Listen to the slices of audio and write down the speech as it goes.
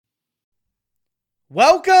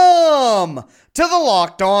Welcome to the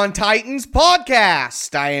Locked On Titans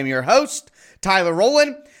podcast. I am your host, Tyler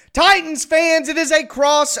Rowland. Titans fans, it is a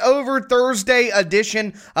crossover Thursday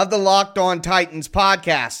edition of the Locked On Titans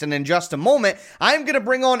podcast. And in just a moment, I'm going to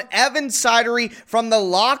bring on Evan Sidery from the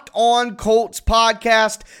Locked On Colts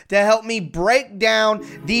podcast to help me break down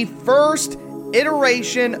the first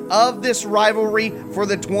iteration of this rivalry for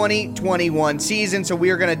the 2021 season. So we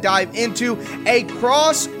are going to dive into a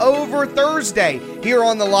crossover Thursday here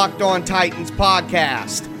on the Locked On Titans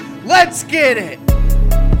podcast. Let's get it!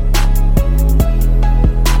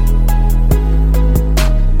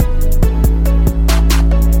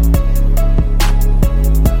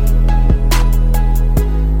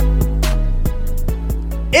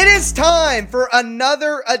 It is time for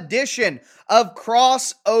another edition of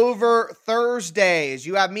Crossover Thursdays.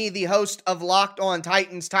 You have me, the host of Locked On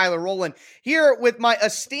Titans, Tyler Rowland, here with my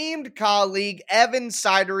esteemed colleague, Evan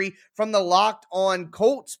Sidery from the Locked On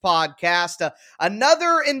Colts podcast.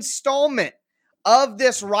 Another installment of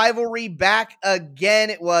this rivalry back again.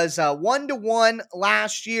 It was 1-1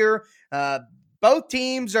 last year. Both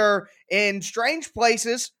teams are in strange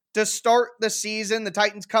places to start the season. The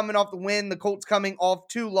Titans coming off the win, the Colts coming off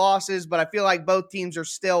 2 losses, but I feel like both teams are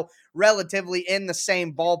still relatively in the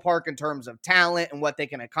same ballpark in terms of talent and what they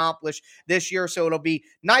can accomplish this year. So it'll be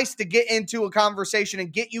nice to get into a conversation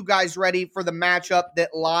and get you guys ready for the matchup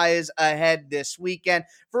that lies ahead this weekend.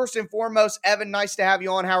 First and foremost, Evan, nice to have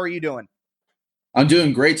you on. How are you doing? I'm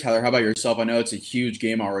doing great, Tyler. How about yourself? I know it's a huge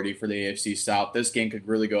game already for the AFC South. This game could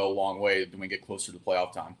really go a long way when we get closer to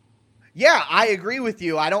playoff time. Yeah, I agree with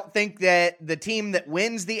you. I don't think that the team that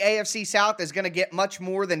wins the AFC South is going to get much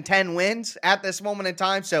more than 10 wins at this moment in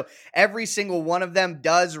time. So every single one of them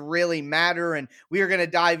does really matter. And we are going to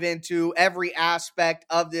dive into every aspect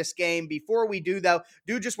of this game. Before we do, though,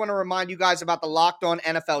 do just want to remind you guys about the Locked On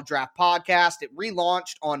NFL Draft podcast. It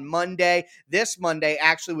relaunched on Monday, this Monday,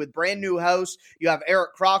 actually, with brand new hosts. You have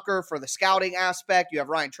Eric Crocker for the scouting aspect. You have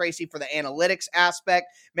Ryan Tracy for the analytics aspect.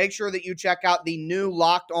 Make sure that you check out the new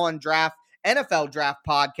Locked On NFL Draft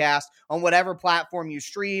podcast on whatever platform you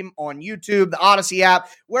stream, on YouTube, the Odyssey app,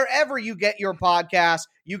 wherever you get your podcast,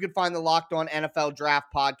 you can find the Locked On NFL Draft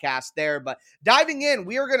podcast there. But diving in,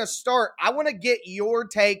 we are going to start. I want to get your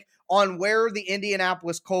take on where the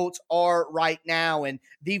Indianapolis Colts are right now. And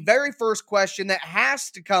the very first question that has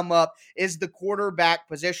to come up is the quarterback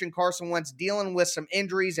position. Carson Wentz dealing with some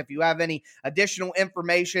injuries. If you have any additional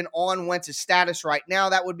information on Wentz's status right now,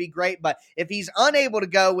 that would be great. But if he's unable to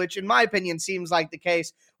go, which in my opinion seems like the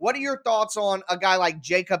case, what are your thoughts on a guy like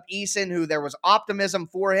Jacob Eason, who there was optimism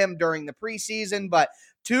for him during the preseason, but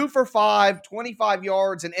 2 for 5, 25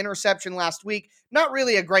 yards, an interception last week. Not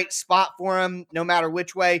really a great spot for him, no matter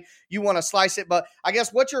which way you want to slice it. But I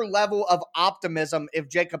guess what's your level of optimism if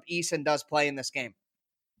Jacob Eason does play in this game?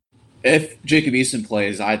 If Jacob Eason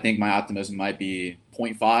plays, I think my optimism might be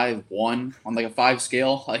 0.5, 1 on like a 5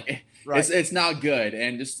 scale. Right. It's not good.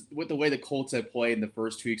 And just with the way the Colts have played in the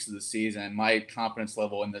first 2 weeks of the season, my confidence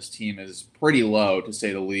level in this team is pretty low, to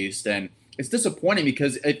say the least. And it's disappointing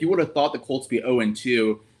because if you would have thought the Colts be 0-2,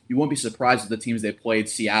 you wouldn't be surprised with the teams they played,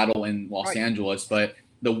 Seattle and Los Angeles. But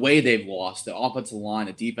the way they've lost, the offensive line,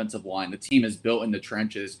 the defensive line, the team is built in the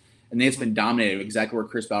trenches, and it's been dominated exactly where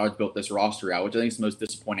Chris Ballard's built this roster out, which I think is the most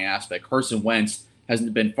disappointing aspect. Carson Wentz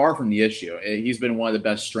hasn't been far from the issue. He's been one of the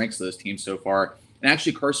best strengths of this team so far. And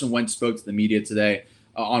actually, Carson Wentz spoke to the media today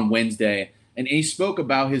on Wednesday, and he spoke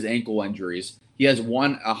about his ankle injuries. He has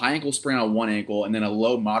a high ankle sprain on one ankle and then a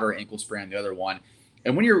low moderate ankle sprain on the other one.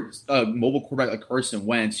 And when you're a mobile quarterback like Carson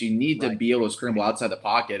Wentz, you need to be able to scramble outside the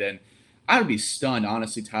pocket. And I would be stunned,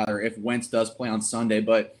 honestly, Tyler, if Wentz does play on Sunday.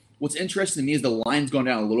 But what's interesting to me is the line's going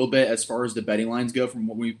down a little bit as far as the betting lines go from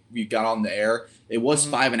what we got on the air. It was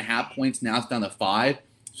 5.5 points. Now it's down to 5.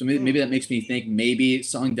 So maybe that makes me think maybe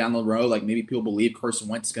something down the road, like maybe people believe Carson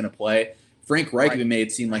Wentz is going to play. Frank Reich even made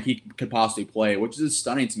it seem like he could possibly play, which is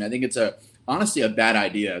stunning to me. I think it's honestly a bad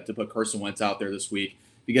idea to put Carson Wentz out there this week,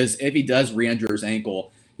 because if he does re-injure his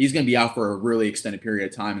ankle, he's going to be out for a really extended period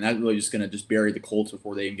of time, and that's really just going to just bury the Colts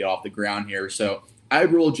before they even get off the ground here. So I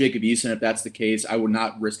would rule Jacob Eason if that's the case. I would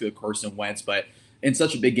not risk it with Carson Wentz, but in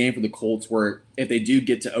such a big game for the Colts where if they do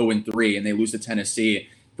get to 0-3 and they lose to Tennessee,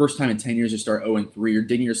 first time in 10 years to start 0-3, you're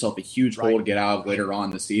digging yourself a huge hole to get out of later on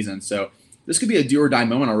in the season. So this could be a do-or-die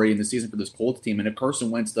moment already in the season for this Colts team, and if Carson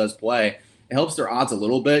Wentz does play, it helps their odds a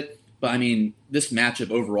little bit. But, I mean, this matchup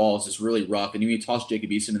overall is just really rough. And when you toss Jacob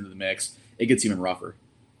Eason into the mix, it gets even rougher.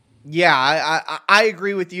 Yeah, I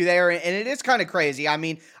agree with you there, and it is kind of crazy. I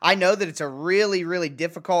mean, I know that it's a really, really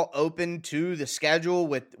difficult open to the schedule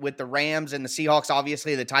with the Rams and the Seahawks.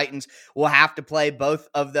 Obviously, the Titans will have to play both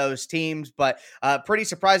of those teams, but pretty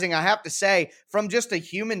surprising, I have to say, from just a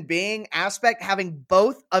human being aspect, having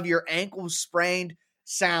both of your ankles sprained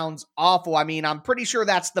sounds awful. I mean, I'm pretty sure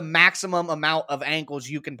that's the maximum amount of ankles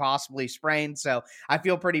you can possibly sprain. So I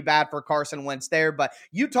feel pretty bad for Carson Wentz there. But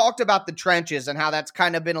you talked about the trenches and how that's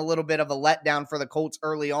kind of been a little bit of a letdown for the Colts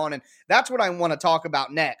early on. And that's what I want to talk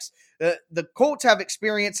about next. The Colts have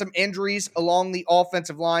experienced some injuries along the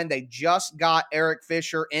offensive line. They just got Eric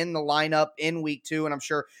Fisher in the lineup in week 2, and I'm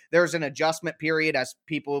sure there's an adjustment period, as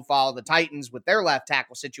people who follow the Titans with their left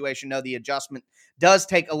tackle situation know the adjustment does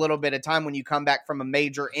take a little bit of time when you come back from a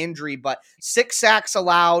major injury. But 6 sacks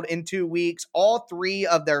allowed in 2 weeks. All 3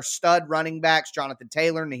 of their stud running backs, Jonathan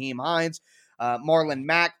Taylor, Nyheim Hines, Marlon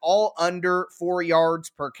Mack, all under 4 yards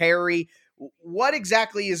per carry. What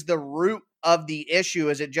exactly is the root of the issue?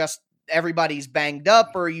 Is it just everybody's banged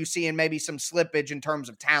up, or are you seeing maybe some slippage in terms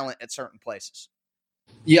of talent at certain places?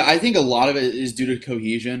 Yeah, I think a lot of it is due to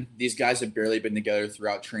cohesion. These guys have barely been together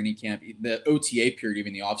throughout training camp. The OTA period,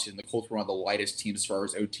 even the offseason, the Colts were one of the lightest teams as far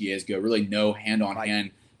as OTAs go. Really no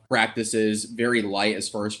hand-on-hand practices, very light as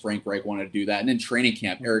far as Frank Reich wanted to do that. And then training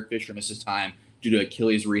camp, Eric Fisher misses time due to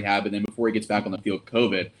Achilles rehab, and then before he gets back on the field,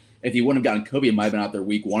 COVID. If he wouldn't have gotten COVID, he might have been out there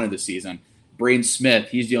week 1 of the season. Braden Smith,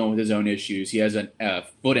 he's dealing with his own issues. He has a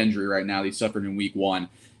foot injury right now that he suffered in week 1.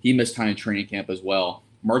 He missed time in training camp as well.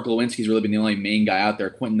 Mark Lewinsky's really been the only main guy out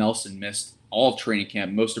there. Quentin Nelson missed all of training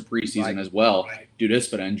camp, most of preseason as well, due to his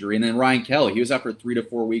foot injury. And then Ryan Kelly, he was out for 3 to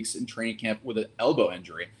 4 weeks in training camp with an elbow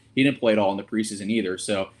injury. He didn't play at all in the preseason either.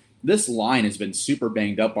 So this line has been super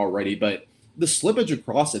banged up already, but the slippage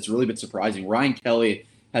across it's really been surprising. Ryan Kelly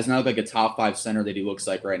has not looked like a top 5 center that he looks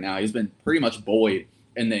like right now. He's been pretty much bullied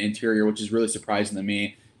in the interior, which is really surprising to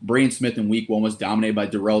me. Braden Smith in week 1 was dominated by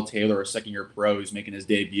Darrell Taylor, a second-year pro who's making his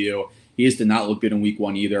debut. He did not look good in week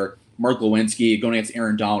 1 either. Mark Lewinsky going against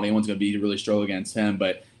Aaron Donald, anyone's going to be really struggle against him,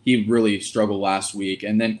 but he really struggled last week.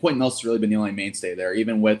 And then Quentin Nelson's really been the only mainstay there,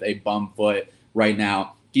 even with a bum foot right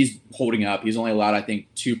now. He's holding up. He's only allowed, I think,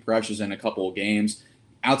 2 pressures in a couple of games.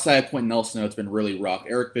 Outside of Quentin Nelson, it's been really rough.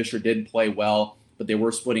 Eric Fisher did play well, but they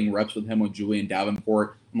were splitting reps with him with Julian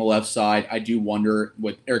Davenport on the left side. I do wonder,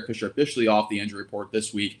 with Eric Fisher officially off the injury report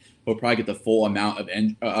this week, he'll probably get the full amount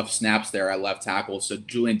of snaps there at left tackle. So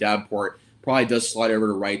Julian Davenport probably does slide over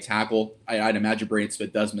to right tackle. I'd imagine Braden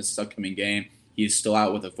Smith does miss this upcoming game. He's still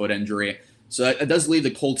out with a foot injury. So it does leave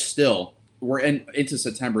the Colts still. We're into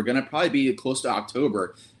September, going to probably be close to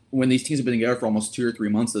October when these teams have been together for almost 2 or 3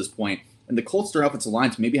 months at this point. And the Colts, their offensive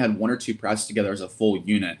lines, maybe had 1 or 2 practices together as a full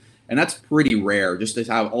unit. And that's pretty rare, just to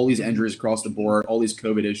have all these injuries across the board, all these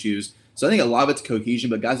COVID issues. So I think a lot of it's cohesion,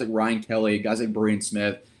 but guys like Ryan Kelly, guys like Braden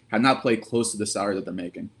Smith have not played close to the salary that they're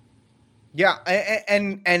making. Yeah,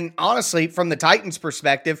 and honestly, from the Titans'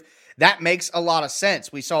 perspective, that makes a lot of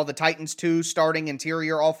sense. We saw the Titans' 2 starting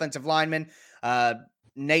interior offensive linemen,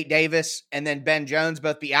 Nate Davis and then Ben Jones,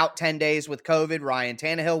 both be out 10 days with COVID. Ryan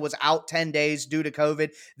Tannehill was out 10 days due to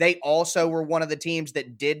COVID. They also were one of the teams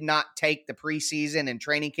that did not take the preseason and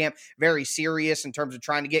training camp very serious in terms of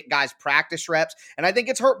trying to get guys practice reps. And I think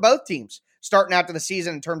it's hurt both teams starting after the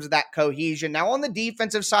season in terms of that cohesion. Now, on the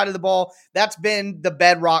defensive side of the ball, that's been the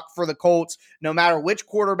bedrock for the Colts. No matter which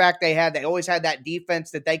quarterback they had, they always had that defense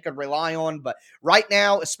that they could rely on. But right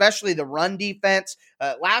now, especially the run defense,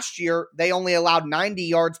 last year, they only allowed 90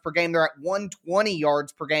 yards per game. They're at 120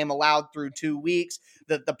 yards per game allowed through 2 weeks.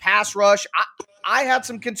 The pass rush, I had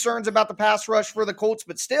some concerns about the pass rush for the Colts,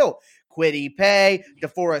 but still, Kwity Paye,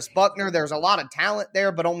 DeForest Buckner. There's a lot of talent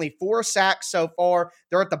there, but only 4 sacks so far.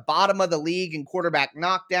 They're at the bottom of the league in quarterback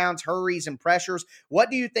knockdowns, hurries, and pressures. What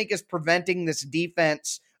do you think is preventing this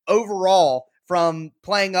defense overall from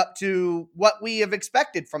playing up to what we have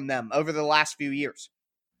expected from them over the last few years?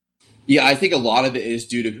 Yeah, I think a lot of it is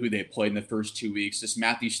due to who they played in the first 2 weeks. This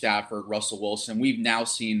Matthew Stafford, Russell Wilson. We've now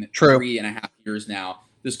seen 3.5 years now.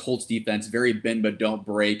 This Colts defense, very bend but don't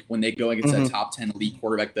break. When they go against a top 10 elite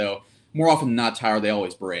quarterback, though, more often than not, Tyler, they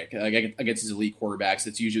always break. Like, against these elite quarterbacks,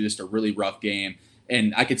 it's usually just a really rough game.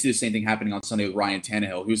 And I could see the same thing happening on Sunday with Ryan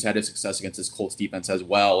Tannehill, who's had his success against this Colts defense as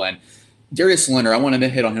well. And Darius Leonard, I want to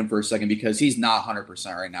hit on him for a second because he's not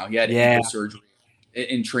 100% right now. He had ankle surgery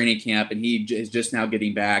in training camp, and he is just now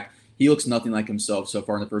getting back. He looks nothing like himself so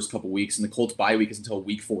far in the first couple weeks, and the Colts bye week is until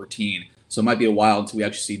week 14. So it might be a while until we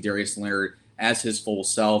actually see Darius Leonard as his full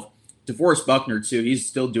self. DeForest Buckner, too, he's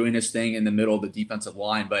still doing his thing in the middle of the defensive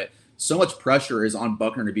line, but so much pressure is on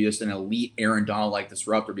Buckner to be just an elite Aaron Donald-like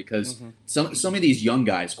disruptor because so many of these young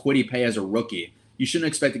guys, Kwity Paye as a rookie, you shouldn't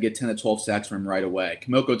expect to get 10 to 12 sacks from him right away.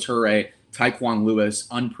 Kemoko Turay, Tyquan Lewis,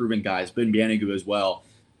 unproven guys, Ben Banogu as well.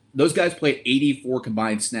 Those guys played 84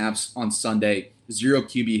 combined snaps on Sunday, 0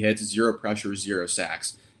 QB hits, 0 pressure, 0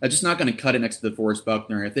 sacks. That's just not going to cut it next to DeForest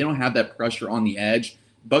Buckner. If they don't have that pressure on the edge,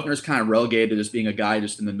 Buckner's kind of relegated to just being a guy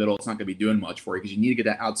just in the middle. It's not going to be doing much for you because you need to get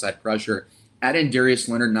that outside pressure. Add in Darius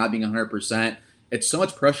Leonard not being 100%. It's so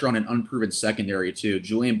much pressure on an unproven secondary, too.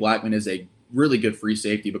 Julian Blackmon is a really good free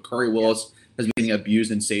safety, but Khari Willis has been getting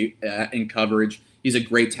abused in coverage. He's a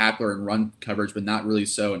great tackler in run coverage, but not really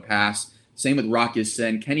so in pass. Same with Rocky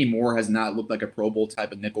Sin. Kenny Moore has not looked like a Pro Bowl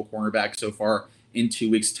type of nickel cornerback so far in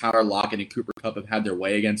 2 weeks. Tyler Lockett and Cooper Kupp have had their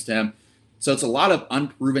way against him. So it's a lot of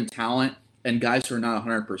unproven talent and guys who are not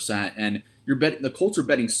 100%. And the Colts are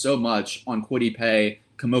betting so much on Kwity Paye,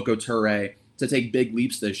 Kemoko Turay to take big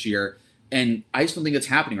leaps this year. And I just don't think it's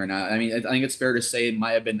happening right now. I mean, I think it's fair to say it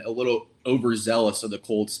might have been a little overzealous of the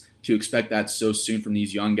Colts to expect that so soon from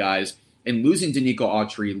these young guys. And losing Danico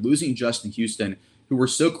Autry, losing Justin Houston, who were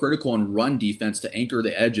so critical in run defense to anchor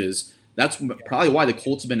the edges, that's probably why the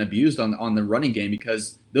Colts have been abused on the running game,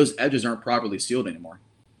 because those edges aren't properly sealed anymore.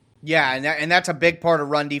 Yeah, and that's a big part of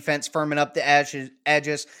run defense, firming up the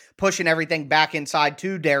edges, pushing everything back inside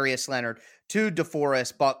to Darius Leonard, to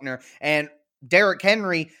DeForest Buckner. And Derrick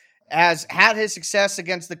Henry has had his success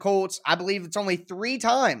against the Colts. I believe it's only 3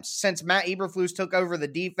 times since Matt Eberflus took over the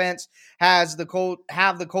defense have the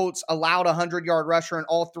Colts allowed a 100-yard rusher, and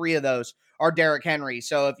all 3 of those are Derrick Henry.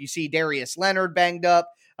 So if you see Darius Leonard banged up,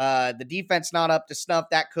 the defense not up to snuff,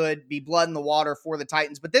 that could be blood in the water for the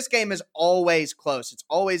Titans. But this game is always close. It's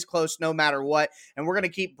always close no matter what. And we're going to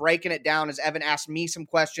keep breaking it down as Evan asked me some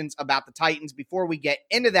questions about the Titans. Before we get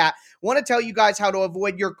into that, I want to tell you guys how to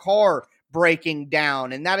avoid your car breaking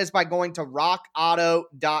down, and that is by going to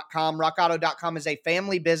rockauto.com. Rockauto.com is a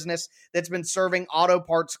family business that's been serving auto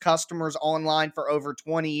parts customers online for over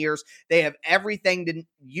 20 years. They have everything that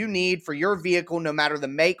you need for your vehicle, no matter the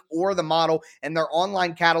make or the model, and their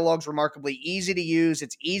online catalog's remarkably easy to use.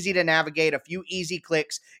 It's easy to navigate. A few easy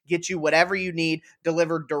clicks get you whatever you need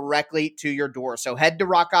delivered directly to your door. So head to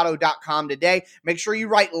rockauto.com today. Make sure you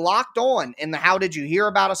write Locked On in the How Did You Hear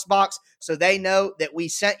About Us box so they know that we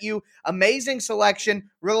sent you. Amazing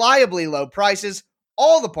selection, reliably low prices,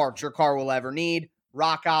 all the parts your car will ever need.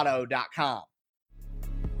 rockauto.com.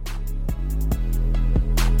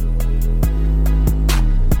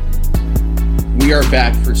 We are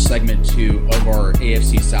back for segment 2 of our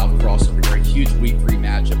AFC South crossover here. A huge week 3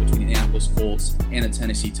 matchup between the Indianapolis Colts and the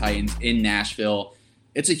Tennessee Titans in Nashville.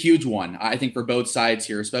 It's a huge one, I think, for both sides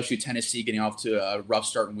here, especially Tennessee getting off to a rough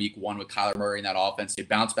start in week 1 with Kyler Murray in that offense. They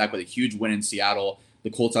bounced back with a huge win in Seattle. The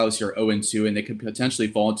Colts obviously are 0-2, and they could potentially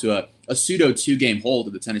fall into a pseudo 2-game hold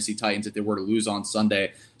of the Tennessee Titans if they were to lose on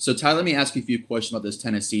Sunday. So, Ty, let me ask you a few questions about this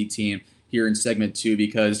Tennessee team here in segment 2,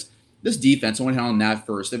 because this defense, I want to hit on that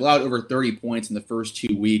first. They've allowed over 30 points in the first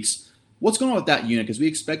 2 weeks. What's going on with that unit? Because we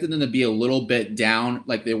expected them to be a little bit down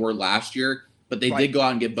like they were last year, but they did go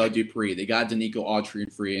out and get Bud Dupree. They got Danico Autry in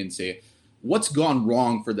free agency. What's gone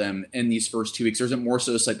wrong for them in these first 2 weeks? Or is it more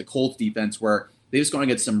so just like the Colts defense where they just going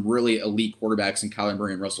to get some really elite quarterbacks in Kyler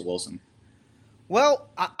Murray and Russell Wilson? Well,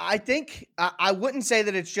 I think I wouldn't say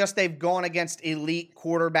that it's just they've gone against elite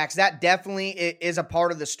quarterbacks. That definitely is a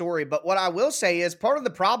part of the story. But what I will say is part of the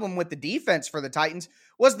problem with the defense for the Titans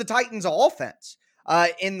was the Titans' offense.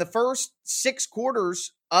 In the first 6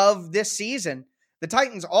 quarters of this season, the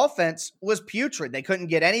Titans' offense was putrid. They couldn't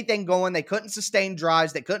get anything going. They couldn't sustain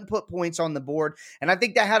drives. They couldn't put points on the board. And I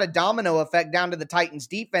think that had a domino effect down to the Titans'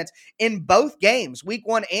 defense in both games, week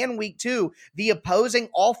 1 and week 2. The opposing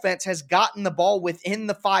offense has gotten the ball within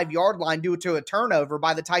the 5-yard line due to a turnover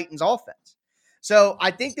by the Titans' offense. So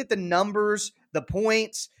I think that the numbers, the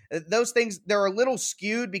points, those things, they're a little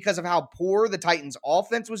skewed because of how poor the Titans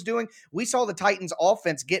offense was doing. We saw the Titans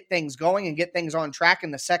offense get things going and get things on track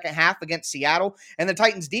in the second half against Seattle, and the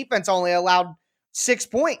Titans defense only allowed 6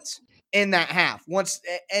 points in that half.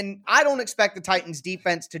 And I don't expect the Titans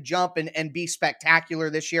defense to jump and be spectacular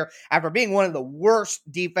this year after being one of the worst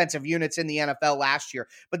defensive units in the NFL last year.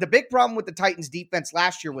 But the big problem with the Titans defense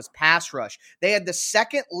last year was pass rush. They had the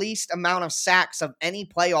second least amount of sacks of any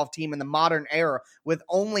playoff team in the modern era with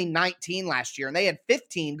only 19 last year. And they had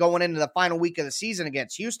 15 going into the final week of the season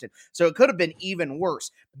against Houston. So it could have been even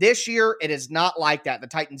worse. This year, it is not like that. The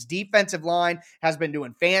Titans defensive line has been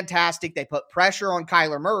doing fantastic. They put pressure on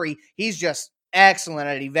Kyler Murray. He's just excellent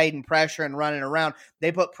at evading pressure and running around.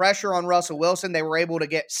 They put pressure on Russell Wilson. They were able to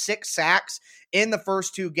get 6 sacks in the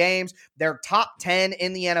first 2 games. They're top 10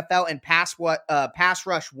 in the NFL in pass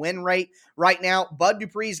rush win rate right now. Bud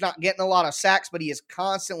Dupree's not getting a lot of sacks, but he is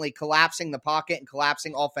constantly collapsing the pocket and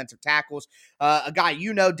collapsing offensive tackles. A guy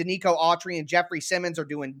Danico Autry and Jeffrey Simmons are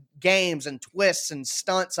doing games and twists and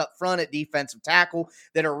stunts up front at defensive tackle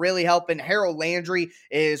that are really helping. Harold Landry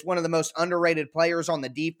is one of the most underrated players on the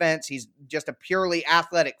defense. He's just a purely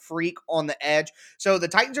athletic freak on the edge. So the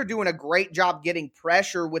Titans are doing a great job getting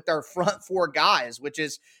pressure with their front 4 guys, which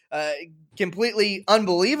is completely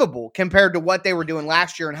unbelievable compared to what they were doing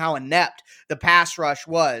last year and how inept the pass rush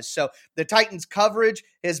was. So the Titans coverage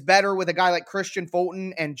is better with a guy like Christian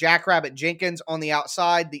Fulton and Jackrabbit Jenkins on the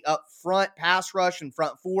outside. The up front pass rush and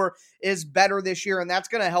front 4 is better this year, and that's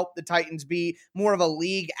going to help the Titans be more of a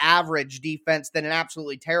league average defense than an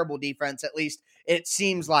absolutely terrible defense, at least it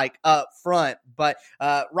seems like up front. But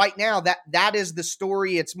right now, that is the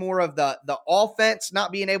story. It's more of the offense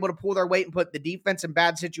not being able to pull their weight and put the defense in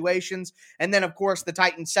bad situations. And then, of course, the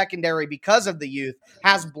Titans secondary, because of the youth,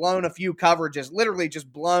 has blown a few coverages, literally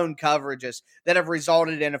just blown coverages that have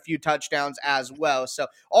resulted in a few touchdowns as well. So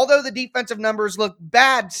although the defensive numbers look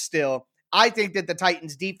bad still, I think that the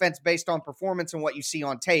Titans defense, based on performance and what you see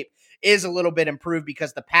on tape, is a little bit improved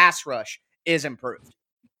because the pass rush is improved.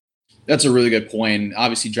 That's a really good point.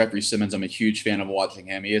 Obviously, Jeffrey Simmons, I'm a huge fan of watching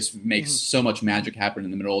him. He just makes so much magic happen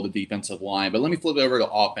in the middle of the defensive line. But let me flip it over to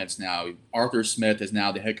offense now. Arthur Smith is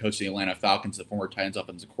now the head coach of the Atlanta Falcons, the former Titans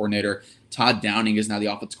offensive coordinator. Todd Downing is now the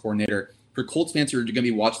offensive coordinator. For Colts fans who are going to be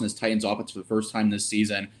watching this Titans offense for the first time this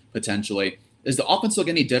season, potentially, is the offense look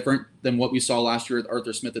any different than what we saw last year with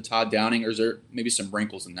Arthur Smith and Todd Downing, or is there maybe some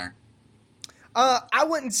wrinkles in there? I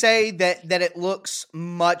wouldn't say that it looks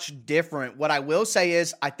much different. What I will say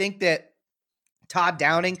is I think that Todd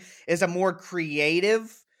Downing is a more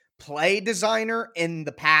creative play designer in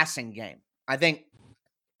the passing game. I think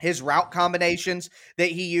his route combinations that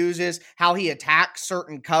he uses, how he attacks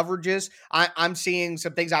certain coverages, I'm seeing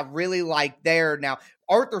some things I really like there. Now,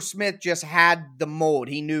 Arthur Smith just had the mold.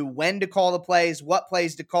 He knew when to call the plays, what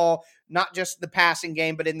plays to call, not just the passing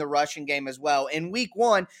game, but in the rushing game as well. In week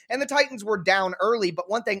 1, and the Titans were down early, but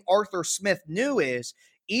one thing Arthur Smith knew is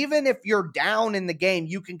even if you're down in the game,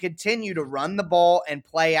 you can continue to run the ball and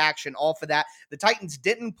play action off of that. The Titans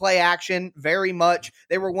didn't play action very much.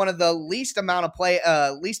 They were one of the least amount of play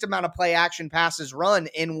action passes run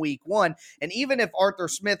in week 1. And even if Arthur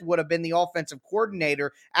Smith would have been the offensive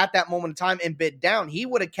coordinator at that moment in time and bit down, he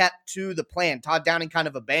would have kept to the plan. Todd Downing kind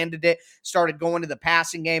of abandoned it, started going to the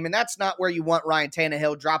passing game, and that's not where you want Ryan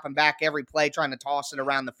Tannehill dropping back every play, trying to toss it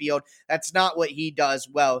around the field. That's not what he does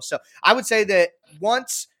well. So I would say that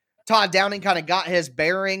once Todd Downing kind of got his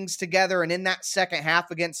bearings together, and in that second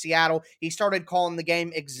half against Seattle, he started calling the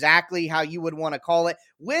game exactly how you would want to call it,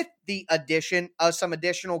 with the addition of some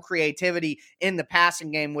additional creativity in the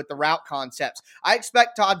passing game with the route concepts. I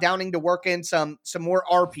expect Todd Downing to work in some more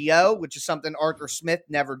RPO, which is something Arthur Smith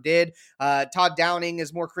never did. Todd Downing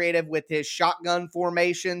is more creative with his shotgun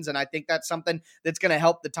formations, and I think that's something that's going to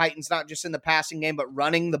help the Titans, not just in the passing game, but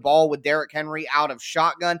running the ball with Derrick Henry out of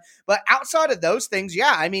shotgun. But outside of those things,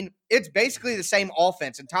 yeah, I mean, it's basically the same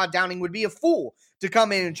offense, and Todd Downing would be a fool to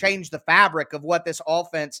come in and change the fabric of what this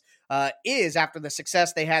offense is after the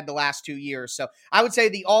success they had the last 2 years. So I would say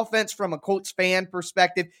the offense from a Colts fan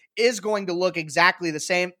perspective is going to look exactly the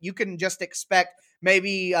same. You can just expect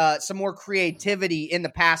maybe some more creativity in the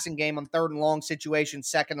passing game on 3rd and long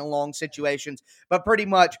situations, 2nd and long situations, but pretty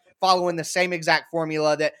much following the same exact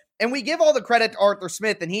formula and we give all the credit to Arthur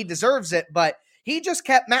Smith, and he deserves it, but he just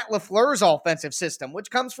kept Matt LaFleur's offensive system,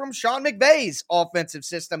 which comes from Sean McVay's offensive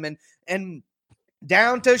system, and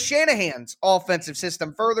down to Shanahan's offensive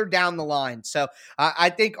system further down the line. So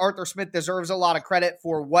I think Arthur Smith deserves a lot of credit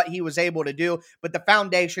for what he was able to do, but the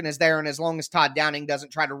foundation is there, and as long as Todd Downing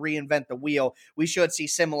doesn't try to reinvent the wheel, we should see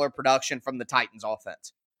similar production from the Titans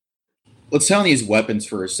offense. Let's hit on these weapons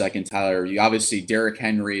for a second, Tyler. You obviously, Derrick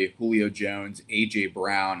Henry, Julio Jones, A.J.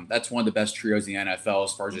 Brown. That's one of the best trios in the NFL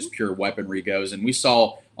as far as just pure weaponry goes. And we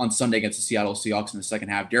saw on Sunday against the Seattle Seahawks in the second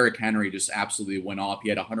half, Derrick Henry just absolutely went off. He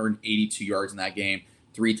had 182 yards in that game,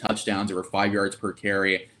 3 touchdowns, over 5 yards per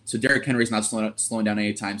carry. So Derrick Henry's not slowing down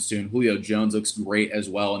anytime soon. Julio Jones looks great as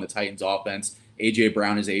well in the Titans offense. A.J.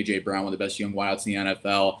 Brown is A.J. Brown, one of the best young wideouts in the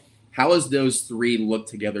NFL. How has those three looked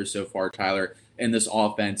together so far, Tyler, in this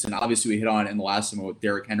offense? And obviously we hit on it in the last one with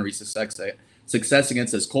Derrick Henry's success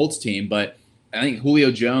against this Colts team, but I think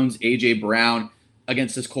Julio Jones, A.J. Brown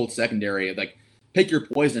against this Colts secondary, like, pick your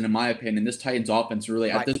poison, in my opinion. This Titans offense really,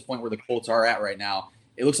 at this point where the Colts are at right now,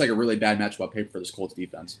 it looks like a really bad matchup on paper for this Colts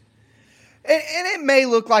defense. And it may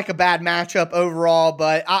look like a bad matchup overall,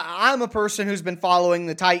 but I'm a person who's been following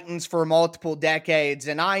the Titans for multiple decades,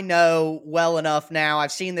 and I know well enough now.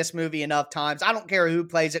 I've seen this movie enough times. I don't care who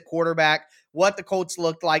plays at quarterback, what the Colts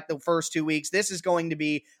looked like the first 2 weeks. This is going to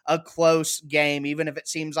be a close game, even if it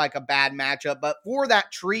seems like a bad matchup. But for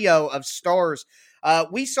that trio of stars,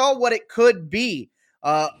 we saw what it could be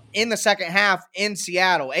in the second half in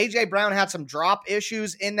Seattle. A.J. Brown had some drop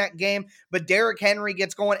issues in that game, but Derrick Henry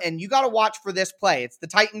gets going, and you got to watch for this play. It's the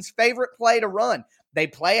Titans' favorite play to run. They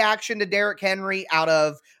play action to Derrick Henry out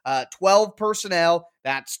of 12 personnel.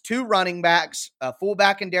 That's 2 running backs, a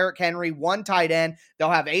fullback and Derrick Henry, 1 tight end. They'll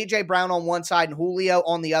have A.J. Brown on one side and Julio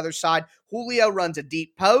on the other side. Julio runs a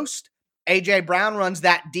deep post. A.J. Brown runs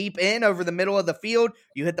that deep in over the middle of the field.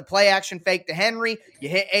 You hit the play action fake to Henry. You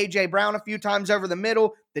hit A.J. Brown a few times over the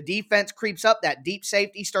middle. The defense creeps up. That deep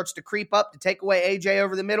safety starts to creep up to take away A.J.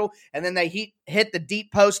 over the middle. And then they hit the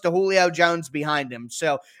deep post to Julio Jones behind him.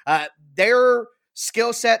 So their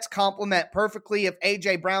skill sets complement perfectly. If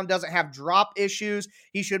A.J. Brown doesn't have drop issues,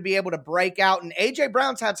 he should be able to break out. And A.J.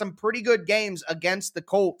 Brown's had some pretty good games against the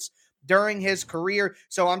Colts during his career.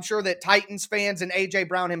 So I'm sure that Titans fans and A.J.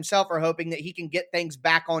 Brown himself are hoping that he can get things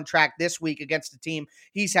back on track this week against a team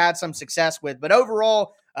he's had some success with. But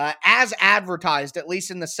overall, as advertised, at least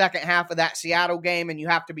in the second half of that Seattle game, and you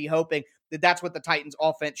have to be hoping that that's what the Titans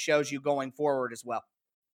offense shows you going forward as well.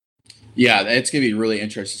 Yeah, it's going to be really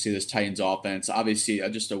interesting to see this Titans offense. Obviously,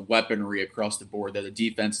 just a weaponry across the board that the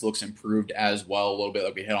defense looks improved as well, a little bit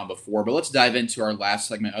like we hit on before. But let's dive into our last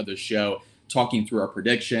segment of the show, talking through our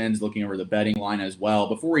predictions, looking over the betting line as well.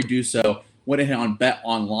 Before we do so, I want to hit on Bet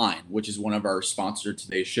Online, which is one of our sponsors of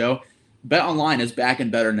today's show. Bet Online is back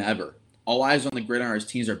and better than ever. All eyes on the gridiron as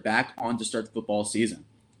teams are back on to start the football season.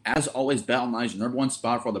 As always, Bet Online is your number one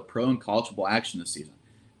spot for all the pro and college football action this season.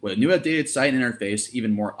 With a new updated site and interface,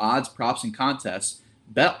 even more odds, props, and contests,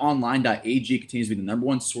 BetOnline.ag continues to be the number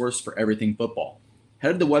one source for everything football.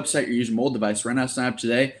 Head to the website or use your mobile device right now to sign up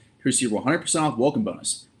today to receive a 100% off welcome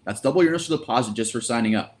bonus. That's double your initial deposit just for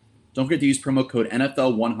signing up. Don't forget to use promo code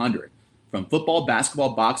NFL100. From football,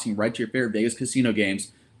 basketball, boxing, right to your favorite Vegas casino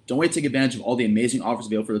games, don't wait to take advantage of all the amazing offers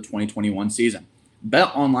available for the 2021 season.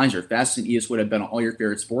 BetOnline is your fastest and easiest way to bet on all your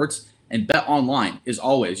favorite sports, and BetOnline is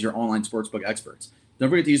always your online sportsbook experts. Don't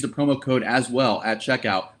forget to use the promo code as well at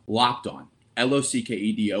checkout, LOCKEDON,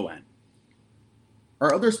 LOCKEDON.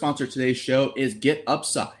 Our other sponsor of today's show is Get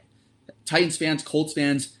Upside. Titans fans, Colts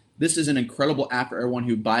fans, this is an incredible app for everyone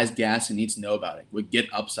who buys gas and needs to know about it with Get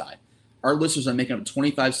Upside. Our listeners are making up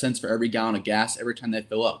 25 cents for every gallon of gas every time they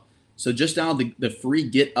fill up. So just download the free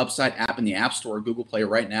Get Upside app in the App Store or Google Play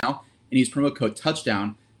right now and use promo code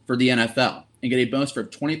TOUCHDOWN for the NFL and get a bonus for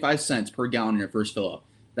 25 cents per gallon in your first fill up.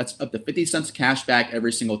 That's up to 50 cents cash back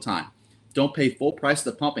every single time. Don't pay full price at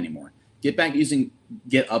the pump anymore. Get back using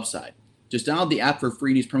Get Upside. Just download the app for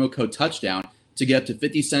free and use promo code TOUCHDOWN to get up to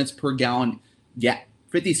 50 cents per gallon.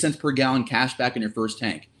 50 cents per gallon cash back in your first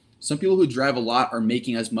tank. Some people who drive a lot are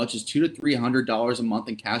making as much as $200 to $300 a month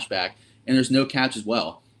in cash back, and there's no catch as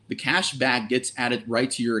well. The cash back gets added right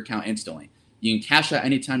to your account instantly. You can cash out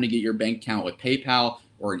anytime to get your bank account with PayPal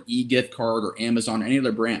or an e-gift card or Amazon or any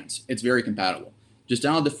other brands. It's very compatible. Just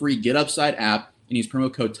download the free Get Upside app and use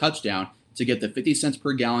promo code TOUCHDOWN to get the 50 cents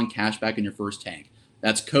per gallon cash back in your first tank.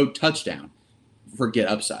 That's code TOUCHDOWN for Get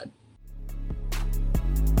Upside.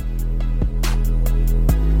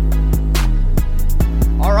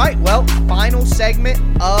 All right, well, final segment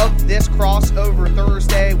of this crossover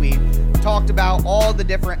Thursday. We talked about all the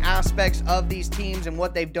different aspects of these teams and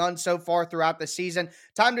what they've done so far throughout the season.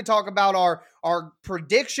 Time to talk about our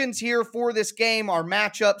predictions here for this game, our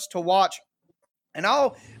matchups to watch. And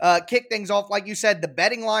I'll kick things off. Like you said, the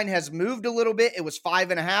betting line has moved a little bit. It was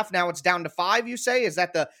 5.5. Now it's down to 5, you say? Is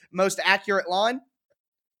that the most accurate line?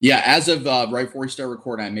 Yeah, as of right before we start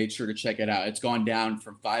recording, I made sure to check it out. It's gone down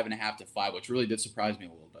from 5.5 to 5, which really did surprise me a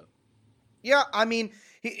little bit. Yeah, I mean,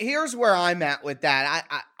 here's where I'm at with that.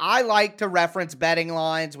 I like to reference betting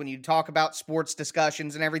lines when you talk about sports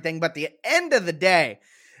discussions and everything, but at the end of the day,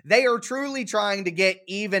 they are truly trying to get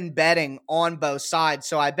even betting on both sides.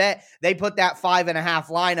 So I bet they put that 5.5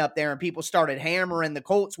 line up there and people started hammering the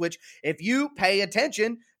Colts, which if you pay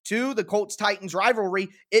attention to the Colts-Titans rivalry,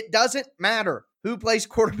 it doesn't matter who plays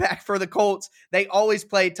quarterback for the Colts. They always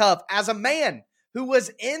play tough. As a man who was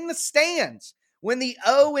in the stands when the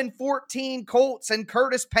 0-14 Colts and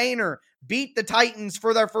Curtis Painter beat the Titans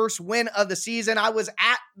for their first win of the season. I was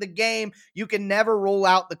at the game. You can never rule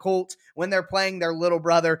out the Colts when they're playing their little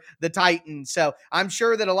brother, the Titans. So I'm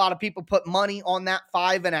sure that a lot of people put money on that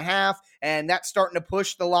 5.5, and that's starting to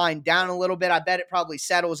push the line down a little bit. I bet it probably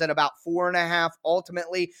settles at about 4.5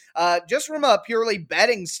 ultimately. Just from a purely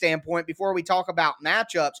betting standpoint, before we talk about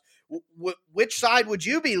matchups, which side would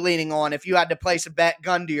you be leaning on if you had to place a bet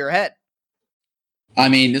gun to your head? I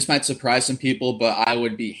mean, this might surprise some people, but I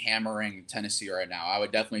would be hammering Tennessee right now. I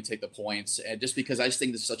would definitely take the points, and just because I just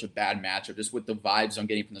think this is such a bad matchup, just with the vibes I'm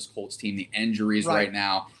getting from this Colts team, the injuries right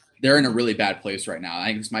now, they're in a really bad place right now. I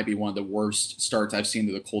think this might be one of the worst starts I've seen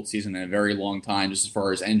to the Colts season in a very long time, just as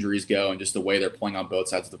far as injuries go and just the way they're playing on both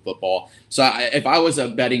sides of the football. So if I was a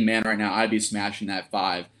betting man right now, I'd be smashing that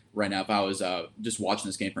 5 right now if I was just watching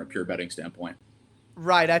this game from a pure betting standpoint.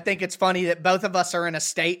 Right. I think it's funny that both of us are in a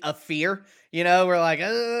state of fear. You know, we're like,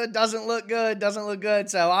 it doesn't look good.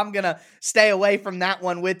 So I'm going to stay away from that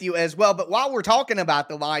one with you as well. But while we're talking about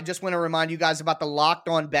the line, just want to remind you guys about the Locked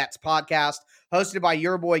On Bets podcast, hosted by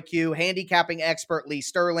your boy Q, handicapping expert Lee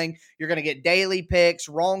Sterling. You're going to get daily picks,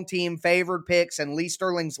 wrong team favored picks, and Lee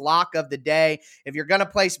Sterling's lock of the day. If you're going to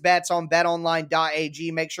place bets on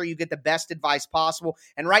betonline.ag, make sure you get the best advice possible.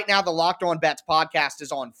 And right now, the Locked On Bets podcast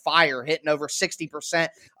is on fire, hitting over 60%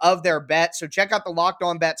 of their bets. So check out the Locked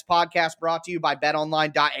On Bets podcast, brought to you by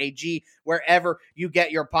betonline.ag, wherever you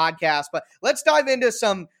get your podcast. But let's dive into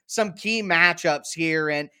some key matchups here.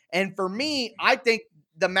 And for me, I think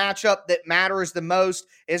the matchup that matters the most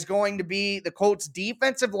is going to be the Colts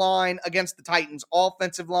defensive line against the Titans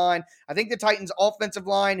offensive line. I think the Titans offensive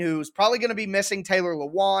line, who's probably going to be missing Taylor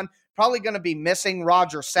Lewan, probably going to be missing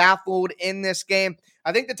Roger Saffold in this game.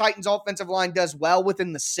 I think the Titans offensive line does well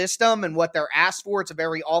within the system and what they're asked for. It's a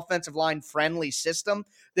very offensive line friendly system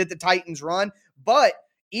that the Titans run. But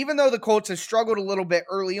even though the Colts have struggled a little bit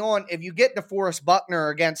early on, if you get DeForest Buckner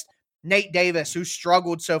against Nate Davis, who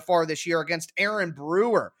struggled so far this year, against Aaron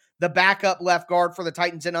Brewer, the backup left guard for the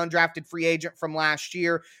Titans, an undrafted free agent from last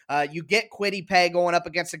year. You get Kwity Paye going up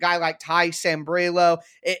against a guy like Ty Sambrailo.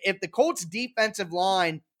 If the Colts defensive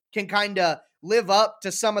line can kind of live up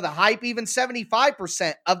to some of the hype, even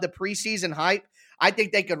 75% of the preseason hype, I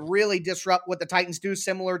think they could really disrupt what the Titans do,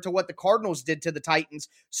 similar to what the Cardinals did to the Titans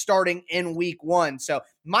starting in week 1. So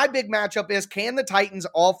my big matchup is, can the Titans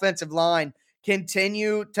offensive line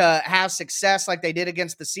continue to have success like they did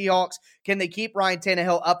against the Seahawks? Can they keep Ryan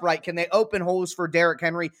Tannehill upright? Can they open holes for Derrick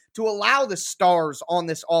Henry to allow the stars on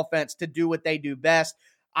this offense to do what they do best?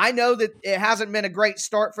 I know that it hasn't been a great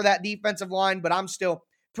start for that defensive line, but I'm still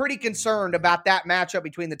pretty concerned about that matchup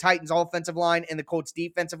between the Titans offensive line and the Colts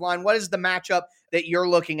defensive line. What is the matchup that you're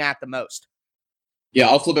looking at the most? Yeah,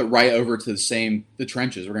 I'll flip it right over to the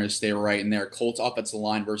trenches. We're going to stay right in there. Colts offensive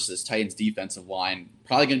line versus Titans defensive line.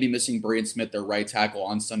 Probably going to be missing Braden Smith, their right tackle,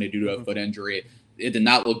 on Sunday due to a foot injury. It did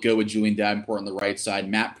not look good with Julian Davenport on the right side.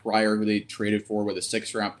 Matt Pryor, who they traded for with a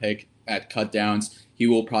 6th-round pick at cutdowns, he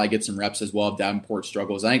will probably get some reps as well if Davenport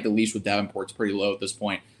struggles. I think the leash with Davenport's pretty low at this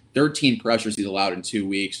point. 13 pressures he's allowed in 2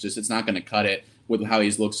 weeks. Just it's not going to cut it with how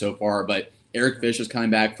he's looked so far. But Eric Fish is coming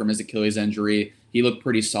back from his Achilles injury. He looked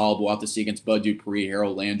pretty solid. We'll have to see against Bud Dupree,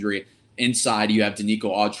 Harold Landry. Inside, you have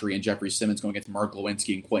Danico Autry and Jeffrey Simmons going against Mark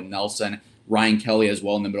Lewinsky and Quentin Nelson. Ryan Kelly as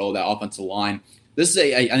well in the middle of that offensive line. This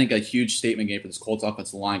is, I think, a huge statement game for this Colts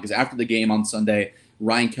offensive line, because after the game on Sunday,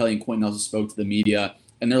 Ryan Kelly and Quentin Nelson spoke to the media,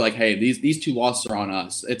 and they're like, hey, these 2 losses are on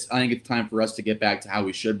us. I think it's time for us to get back to how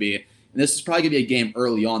we should be. And this is probably going to be a game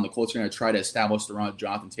early on. The Colts are going to try to establish the run of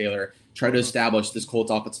Jonathan Taylor, try to establish this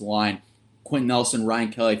Colts offensive line. Quentin Nelson,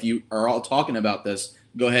 Ryan Kelly, if you are all talking about this,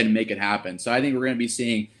 go ahead and make it happen. So I think we're going to be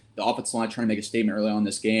seeing the offensive line trying to make a statement early on in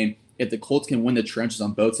this game. If the Colts can win the trenches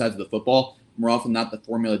on both sides of the football, more often than not, the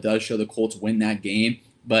formula does show the Colts win that game.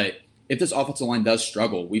 But if this offensive line does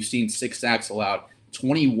struggle, we've seen 6 sacks allowed,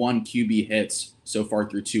 21 QB hits so far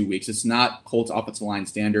through 2 weeks. It's not Colts offensive line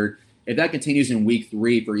standard. If that continues in week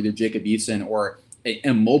 3 for either Jacob Eason or an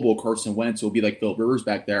immobile Carson Wentz, who will be like Philip Rivers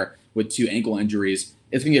back there with 2 ankle injuries,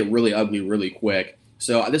 it's going to get really ugly really quick.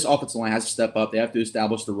 So this offensive line has to step up. They have to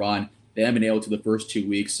establish the run. They haven't been able to the first 2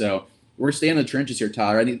 weeks. So we're going to stay in the trenches here,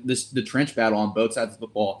 Tyler. I think the trench battle on both sides of the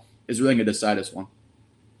football is really going to decide this one.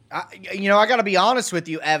 I got to be honest with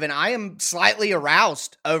you, Evan. I am slightly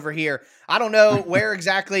aroused over here. I don't know where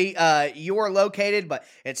exactly you're located, but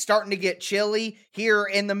it's starting to get chilly here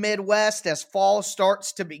in the Midwest as fall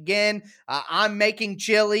starts to begin. I'm making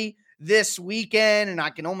chili this weekend, and I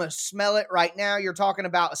can almost smell it right now. You're talking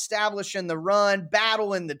about establishing the run,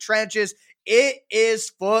 battle in the trenches. It is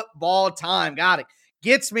football time. Got to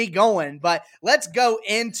gets me going. But let's go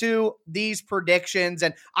into these predictions.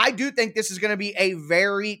 And I do think this is going to be a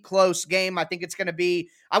very close game. I think it's going to be,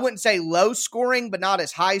 I wouldn't say low scoring, but not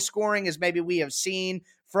as high scoring as maybe we have seen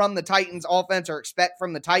from the Titans offense or expect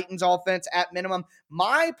from the Titans offense at minimum.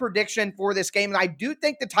 My prediction for this game, and I do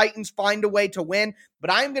think the Titans find a way to win, but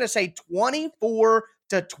I'm going to say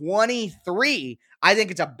 24-23. I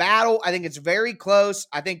think it's a battle. I think it's very close.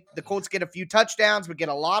 I think the Colts get a few touchdowns, but get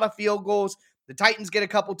a lot of field goals. The Titans get a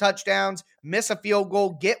couple touchdowns, miss a field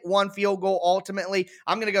goal, get one field goal ultimately.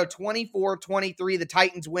 I'm going to go 24-23. The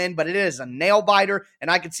Titans win, but it is a nail biter, and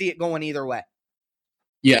I could see it going either way.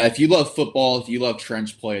 Yeah, if you love football, if you love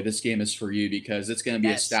trench play, this game is for you because it's going to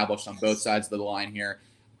be established on both sides of the line here.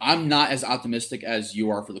 I'm not as optimistic as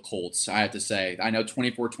you are for the Colts, I have to say. I know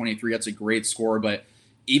 24-23, that's a great score, but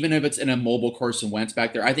even if it's in a mobile Carson Wentz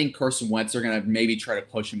back there, I think Carson Wentz are going to maybe try to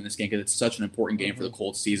push him in this game because it's such an important game for the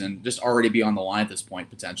Colts season. Just already be on the line at this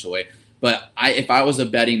point, potentially. But if I was a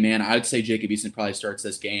betting man, I would say Jacob Eason probably starts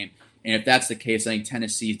this game. And if that's the case, I think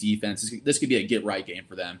Tennessee's defense, this could be a get-right game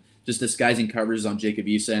for them. Just disguising coverages on Jacob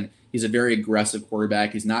Eason. He's a very aggressive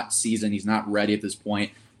quarterback. He's not seasoned. He's not ready at this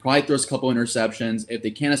point. Probably throws a couple interceptions. If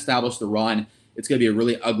they can't establish the run, it's going to be a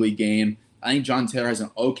really ugly game. I think John Taylor has an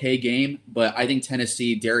okay game, but I think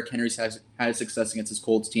Tennessee, Derrick Henry's had success against his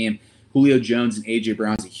Colts team. Julio Jones and A.J.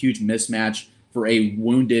 Brown is a huge mismatch for a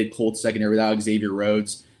wounded Colts secondary without Xavier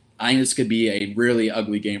Rhodes. I think this could be a really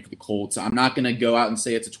ugly game for the Colts. I'm not going to go out and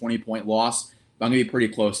say it's a 20-point loss, but I'm going to be pretty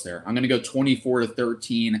close there. I'm going to go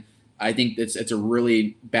 24-13. I think it's a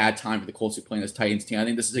really bad time for the Colts to play in this Titans team. I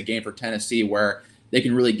think this is a game for Tennessee where they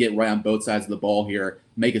can really get right on both sides of the ball here,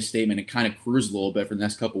 make a statement, and kind of cruise a little bit for the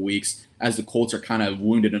next couple weeks as the Colts are kind of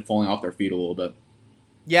wounded and falling off their feet a little bit.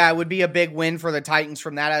 Yeah, it would be a big win for the Titans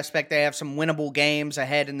from that aspect. They have some winnable games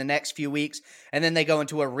ahead in the next few weeks, and then they go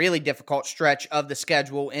into a really difficult stretch of the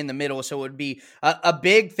schedule in the middle, so it would be a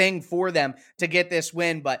big thing for them to get this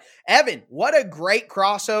win. But, Evan, what a great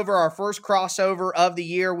crossover, our first crossover of the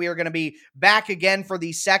year. We are going to be back again for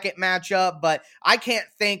the second matchup, but I can't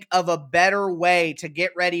think of a better way to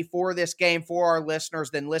get ready for this game for our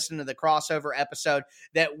listeners than listen to the crossover episode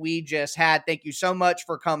that we just had. Thank you so much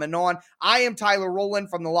for coming on. I am Tyler Rowland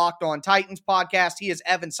from the Locked On Titans podcast. He is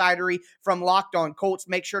Evan Sidery from Locked On Colts.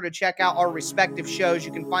 Make sure to check out our respective shows.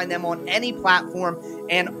 You can find them on any platform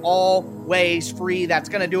and always free. That's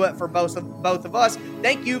going to do it for both of us.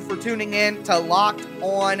 Thank you for tuning in to Locked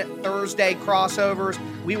On Thursday crossovers.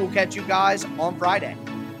 We will catch you guys on Friday.